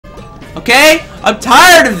Okay? I'm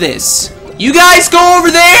tired of this. You guys go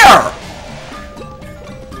over there.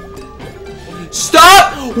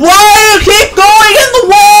 Stop! Why do you keep going in the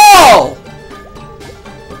wall?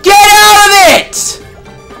 Get out of it!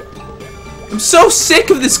 I'm so sick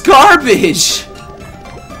of this garbage.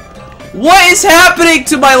 What is happening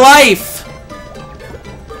to my life?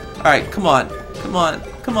 Alright, come on. Come on.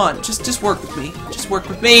 Come on. Just work with me. Just work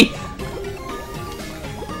with me.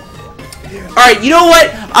 Alright, you know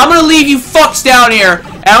what? I'm gonna leave you fucks down here,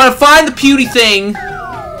 and I'm gonna find the puny thing.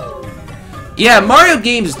 Yeah, Mario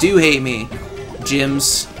games do hate me,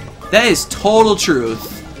 Jims. That is total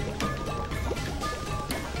truth.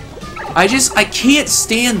 I can't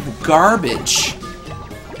stand the garbage.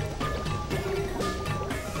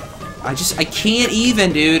 I can't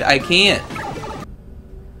even, dude. I can't.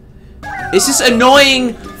 It's just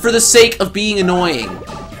annoying for the sake of being annoying.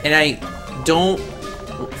 And I don't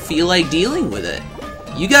feel like dealing with it.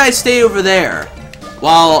 You guys stay over there.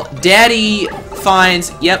 While Daddy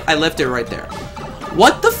finds... Yep, I left it right there.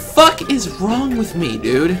 What the fuck is wrong with me,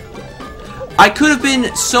 dude? I could have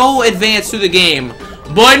been so advanced through the game.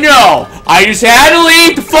 But no! I just had to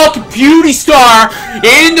leave the fucking beauty star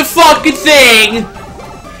in the fucking thing!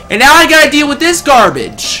 And now I gotta deal with this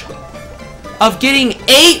garbage. Of getting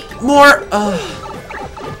 8 more...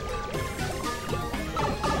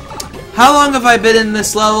 How long have I been in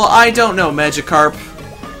this level? I don't know, Magikarp.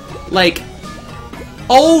 Like,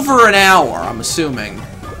 over an hour, I'm assuming.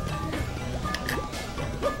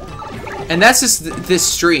 And that's just this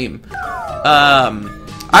stream.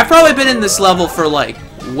 I've probably been in this level for, like,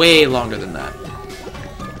 way longer than that.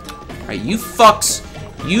 Alright, you fucks,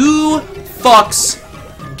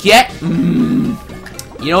 get...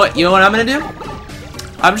 You know what I'm gonna do?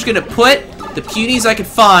 I'm just gonna put the punies I can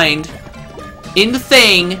find in the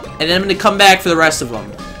thing, and then I'm gonna come back for the rest of them.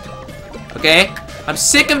 Okay? I'm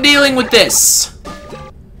sick of dealing with this.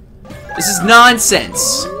 This is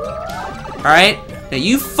nonsense. Alright? Now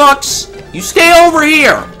you fucks, you stay over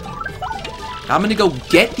here. I'm gonna go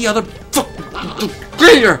get the other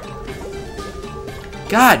get here.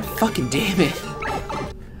 God fucking damn it.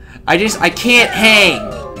 I can't hang.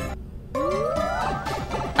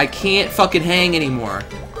 I can't fucking hang anymore.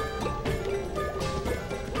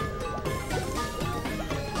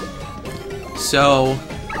 So,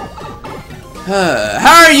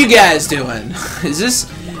 how are you guys doing? Is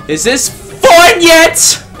this fun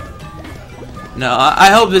yet? No, I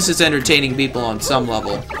hope this is entertaining people on some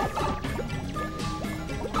level.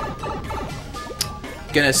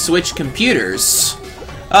 Gonna switch computers.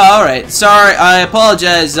 Oh, alright. Sorry, I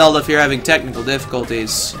apologize, Zelda, if you're having technical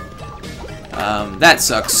difficulties. That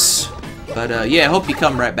sucks. But, yeah, I hope you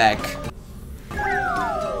come right back.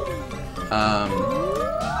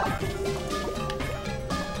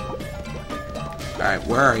 Alright,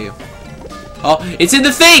 where are you? Oh, it's in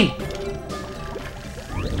the thing!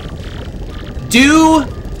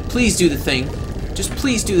 Please do the thing. Just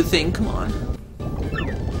please do the thing, come on.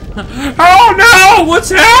 Oh no! What's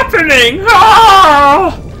happening?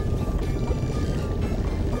 Oh!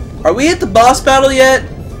 Are we at the boss battle yet?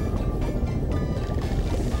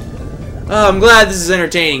 Oh, I'm glad this is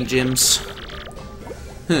entertaining, Jims.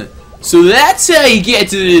 Huh. So that's how you get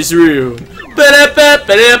to this room.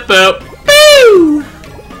 Ba-da-ba-ba-da-ba. Boo!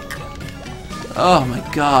 Oh my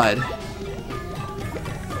god.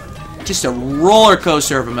 Just a roller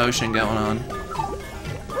coaster of emotion going on.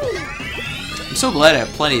 I'm so glad I have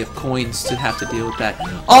plenty of coins to have to deal with that.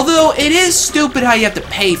 Although, it is stupid how you have to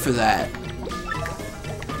pay for that.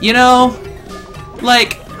 You know?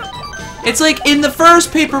 Like, it's like in the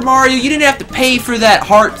first Paper Mario, you didn't have to pay for that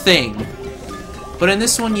heart thing. But in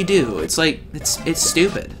this one, you do. It's like, it's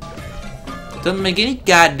stupid. Doesn't make any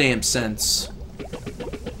goddamn sense.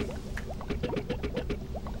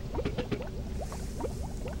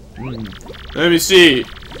 Let me see.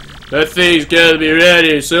 That thing's gotta be around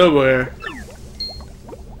here somewhere.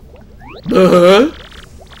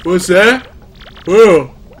 What's that?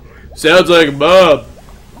 Whoa. Sounds like a bomb.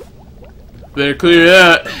 Better clear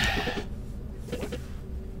that.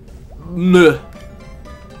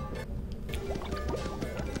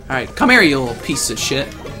 Alright, come here, you little piece of shit.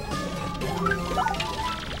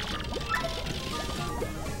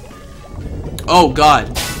 Oh god.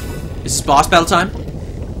 Is this boss battle time?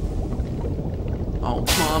 Oh,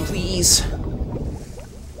 come on, please.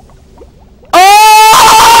 Oh!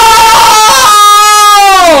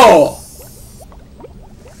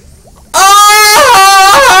 Oh!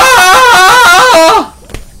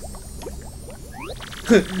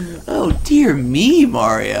 Oh, dear me,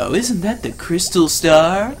 Mario. Isn't that the crystal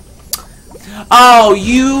star? Oh,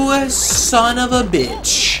 you son of a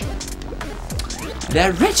bitch.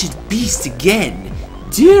 That wretched beast again.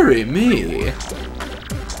 Dearie me.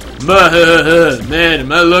 Man,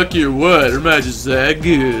 am I lucky or what? Or am I just that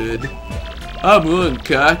good? I'm one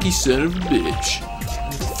cocky son of a bitch.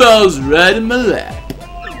 Falls right in my lap.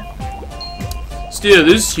 Still,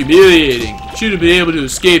 this is humiliating. Shouldn't be able to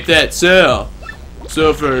escape that cell.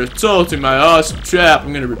 So for assaulting my awesome trap,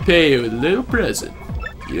 I'm gonna repay you with a little present.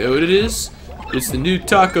 You know what it is? It's the new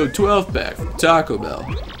Taco 12-pack from Taco Bell.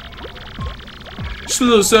 Just a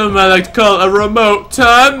little something I like to call a remote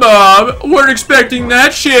time bomb. Weren't expecting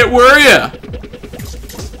that shit, were ya?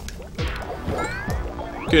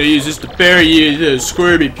 Gonna use this to bury you those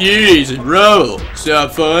squirmy beauties and rubble.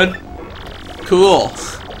 Sound fun? Cool.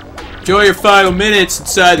 Enjoy your final minutes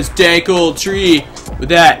inside this dank old tree. With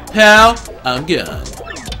that, pal, I'm gone.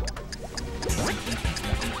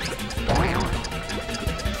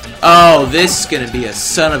 Oh, this is gonna be a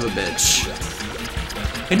son of a bitch.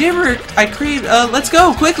 I crave, let's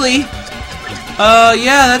go, quickly.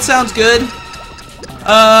 Yeah, that sounds good.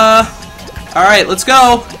 Alright, let's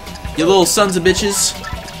go. You little sons of bitches.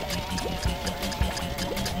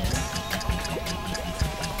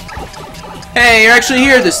 Hey, you're actually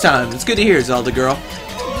here this time. It's good to hear, Zelda girl.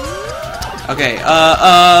 Okay,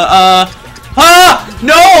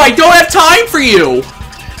 no, I don't have time for you!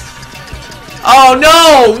 Oh,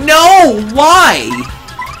 no! No! Why?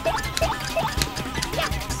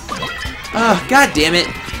 God damn it.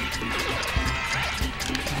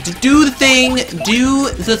 Do the thing. Do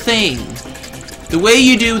the thing. The way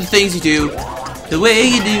you do the things you do. The way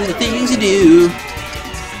you do the things you do.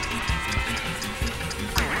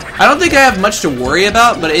 I don't think I have much to worry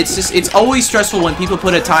about, but it's always stressful when people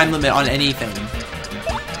put a time limit on anything.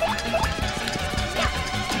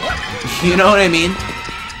 You know what I mean?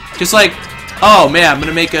 Just like, oh man, I'm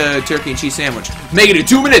gonna make a turkey and cheese sandwich. Make it in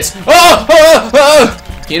 2 minutes!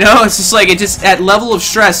 You know, it's just like, that level of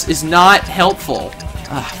stress is not helpful.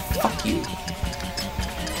 Fuck you.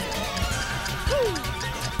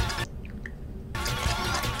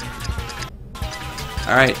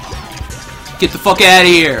 Alright. Get the fuck out of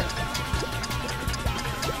here.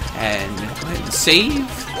 And go ahead and save.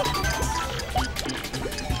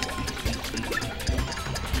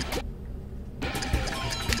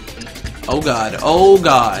 Oh god. Oh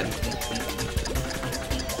god.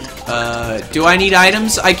 Do I need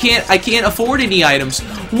items? I can't afford any items.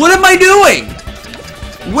 What am I doing?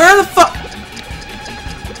 Where the fuck?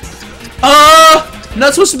 I'm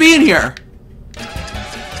not supposed to be in here.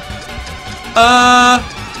 I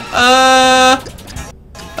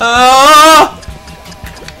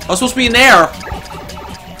was supposed to be in there.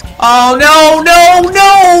 Oh, no, no,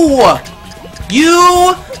 no!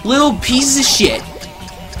 You little piece of shit.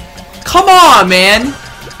 Come on, man.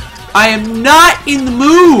 I am not in the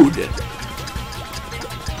mood.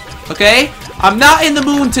 Okay? I'm not in the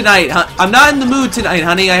mood tonight. I'm not in the mood tonight,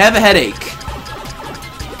 honey. I have a headache.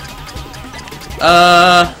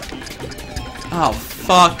 Oh,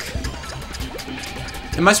 fuck.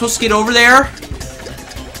 Am I supposed to get over there?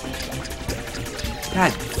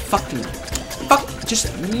 God fucking... Fuck,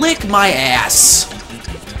 just lick my ass.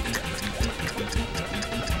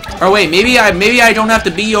 Or wait, maybe I don't have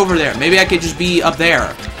to be over there. Maybe I could just be up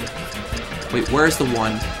there. Wait, where's the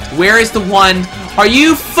one? Where is the one? Are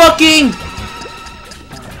you fucking...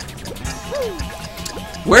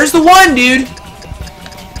 Where's the one, dude?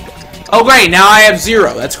 Oh, great. Now I have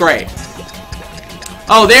 0. That's great.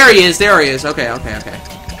 Oh, there he is. There he is. Okay, okay, okay.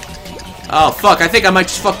 Oh, fuck. I think I might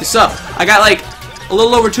just fuck this up. I got, like, a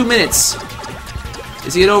little over 2 minutes.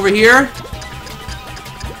 Is he over here?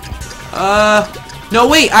 No,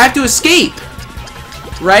 wait. I have to escape.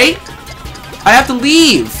 Right? I have to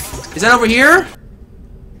leave. Is that over here?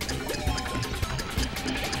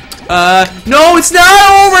 No, it's not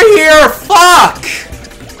over here! Fuck!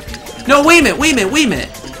 No, wait a minute, wait a minute, wait a minute.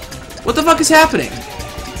 What the fuck is happening?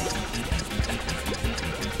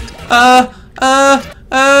 I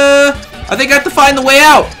think I have to find the way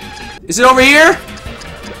out. Is it over here?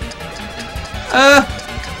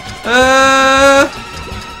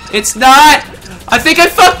 It's not. I think I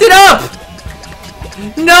fucked it up.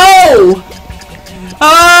 No!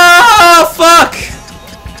 Ah, fuck!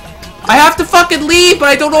 I have to fucking leave, but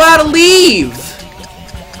I don't know how to leave!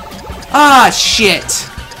 Ah, shit.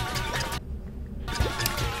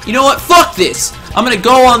 You know what? Fuck this! I'm gonna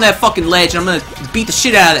go on that fucking ledge and I'm gonna beat the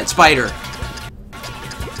shit out of that spider.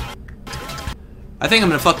 I think I'm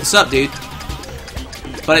gonna fuck this up, dude.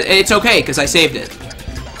 But it's okay, because I saved it.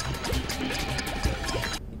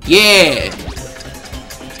 Yeah!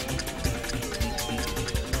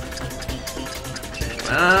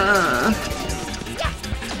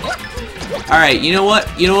 Alright, you know what?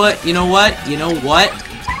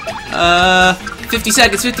 50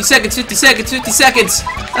 seconds, 50 seconds, 50 seconds, 50 seconds!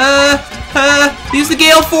 Use the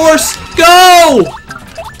Gale Force! Go!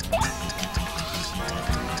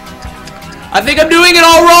 I think I'm doing it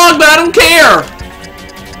all wrong, but I don't care!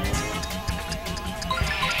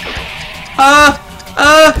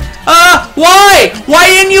 Why? Why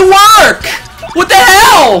didn't you work? What the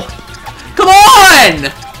hell? Come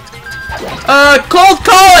on! Cold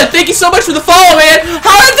Colin, thank you so much for the follow, man!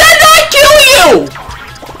 How did that not kill you?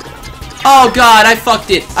 Oh god, I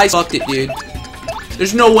fucked it. I fucked it, dude.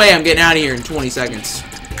 There's no way I'm getting out of here in 20 seconds.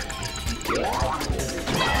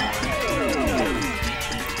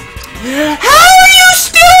 How are you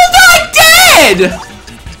still not dead?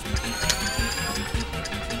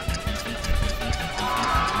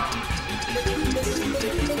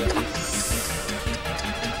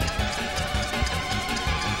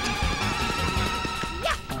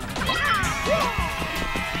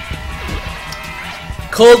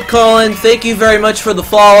 Cold Colin, thank you very much for the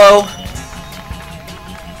follow.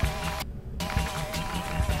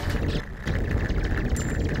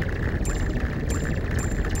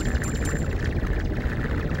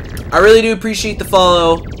 I really do appreciate the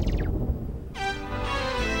follow.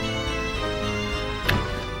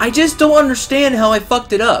 I just don't understand how I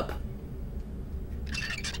fucked it up.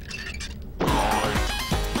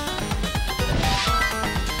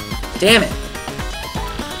 Damn it.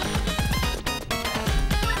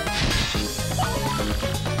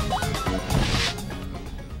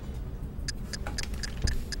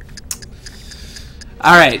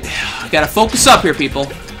 Alright, we gotta focus up here,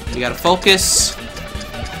 people. We gotta focus.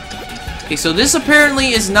 Okay, so this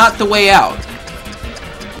apparently is not the way out.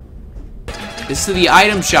 This is the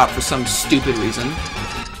item shop for some stupid reason.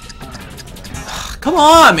 Come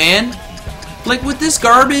on, man. Like, with this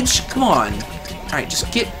garbage? Come on. Alright,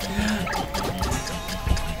 just get...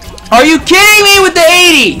 Are you kidding me with the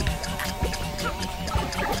 80?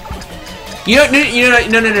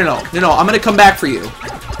 No, I'm gonna come back for you.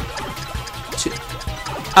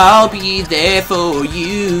 I'll be there for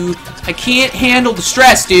you. I can't handle the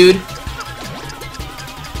stress, dude.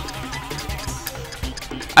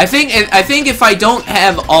 I think if I don't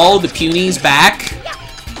have all the punies back,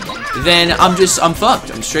 then I'm fucked.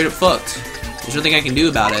 I'm straight up fucked. There's nothing I can do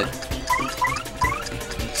about it.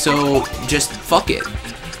 So just fuck it.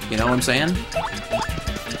 You know what I'm saying?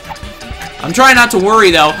 I'm trying not to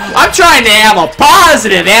worry though. I'm trying to have a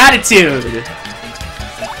positive attitude.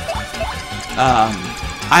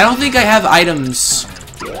 I don't think I have items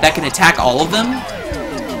that can attack all of them.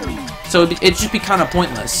 So it'd just be kind of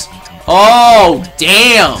pointless. Oh,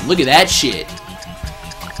 damn! Look at that shit.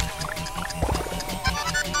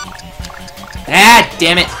 Ah,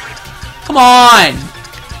 damn it. Come on!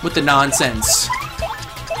 With the nonsense.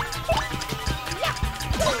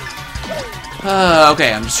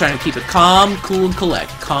 Okay, I'm just trying to keep it calm, cool, and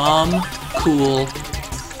collect. Calm, cool,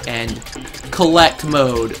 and collect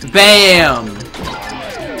mode. Bam!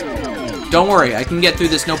 Don't worry, I can get through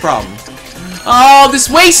this no problem. Oh, this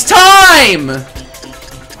wastes time!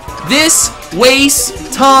 This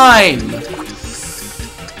wastes time!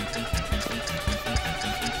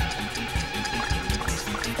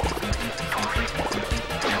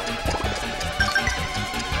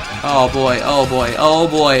 Oh boy, oh boy, oh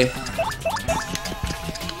boy.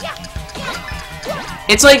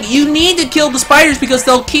 It's like, you need to kill the spiders because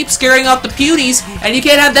they'll keep scaring off the punies, and you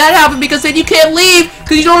can't have that happen because then you can't leave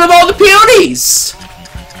because you don't have all the punies!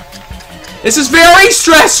 This is very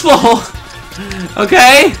stressful!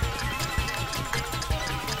 Okay?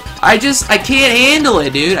 I can't handle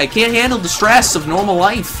it, dude. I can't handle the stress of normal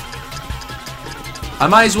life. I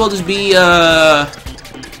might as well just be,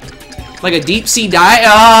 like a deep sea dive.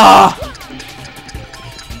 Ah!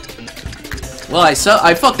 Well, I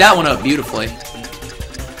fucked that one up beautifully.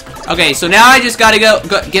 Okay, so now I just gotta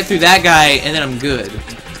get through that guy, and then I'm good.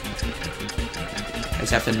 I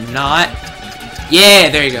just have to not... Yeah,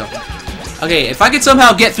 there you go. Okay, if I could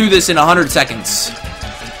somehow get through this in 100 seconds.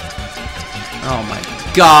 Oh my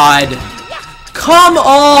god. Come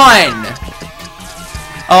on!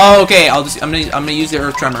 Oh, okay, I'm gonna use the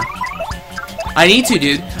Earth Tremor. I need to,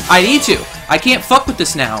 dude. I need to. I can't fuck with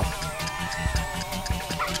this now.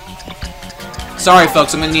 Sorry,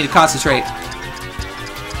 folks, I'm gonna need to concentrate.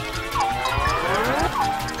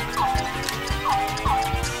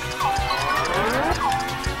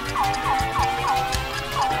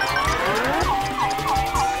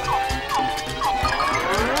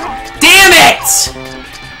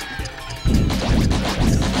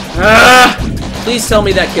 Please tell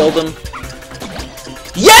me that killed him.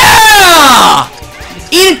 Yeah!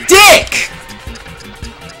 Eat a dick!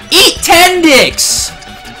 Eat appendix!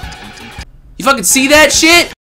 You fucking see that shit?